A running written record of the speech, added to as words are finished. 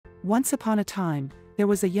Once upon a time, there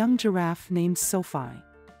was a young giraffe named Sofi.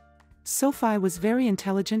 Sofi was very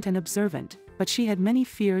intelligent and observant, but she had many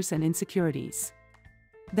fears and insecurities.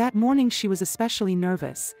 That morning she was especially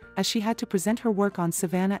nervous, as she had to present her work on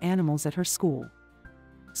Savannah animals at her school.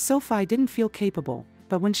 Sofi didn't feel capable,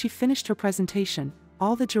 but when she finished her presentation,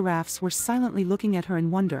 all the giraffes were silently looking at her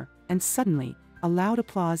in wonder, and suddenly, a loud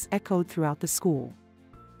applause echoed throughout the school.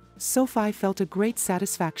 Sofi felt a great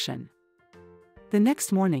satisfaction. The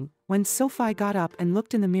next morning, when Sofi got up and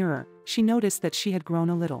looked in the mirror, she noticed that she had grown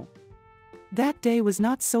a little. That day was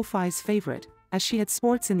not Sofi's favorite, as she had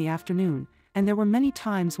sports in the afternoon, and there were many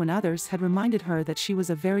times when others had reminded her that she was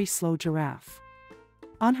a very slow giraffe.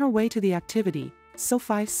 On her way to the activity,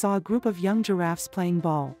 Sofi saw a group of young giraffes playing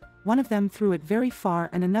ball. One of them threw it very far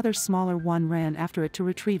and another smaller one ran after it to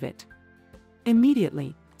retrieve it.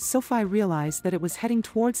 Immediately, Sofi realized that it was heading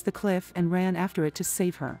towards the cliff and ran after it to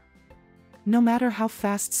save her. No matter how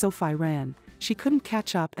fast Sofi ran, she couldn't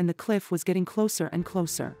catch up and the cliff was getting closer and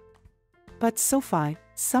closer. But Sofi,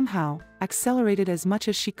 somehow, accelerated as much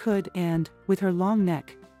as she could and, with her long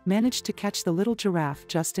neck, managed to catch the little giraffe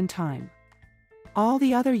just in time. All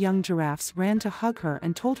the other young giraffes ran to hug her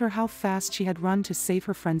and told her how fast she had run to save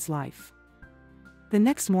her friend's life. The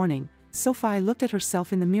next morning, Sofi looked at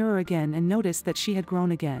herself in the mirror again and noticed that she had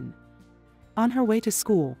grown again. On her way to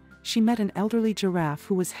school, she met an elderly giraffe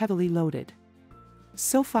who was heavily loaded.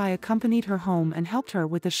 Sofi accompanied her home and helped her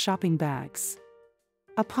with the shopping bags.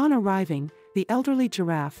 Upon arriving, the elderly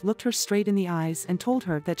giraffe looked her straight in the eyes and told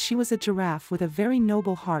her that she was a giraffe with a very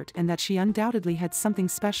noble heart and that she undoubtedly had something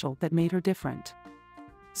special that made her different.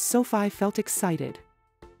 Sofi felt excited.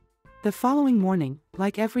 The following morning,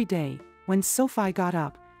 like every day, when Sofi got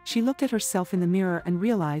up, she looked at herself in the mirror and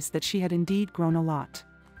realized that she had indeed grown a lot.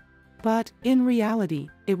 But, in reality,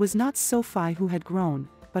 it was not Sofi who had grown,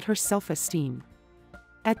 but her self-esteem.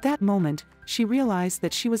 At that moment, she realized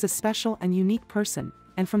that she was a special and unique person,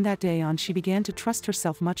 and from that day on she began to trust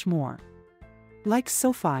herself much more. Like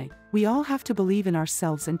Sofi, we all have to believe in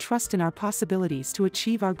ourselves and trust in our possibilities to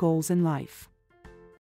achieve our goals in life.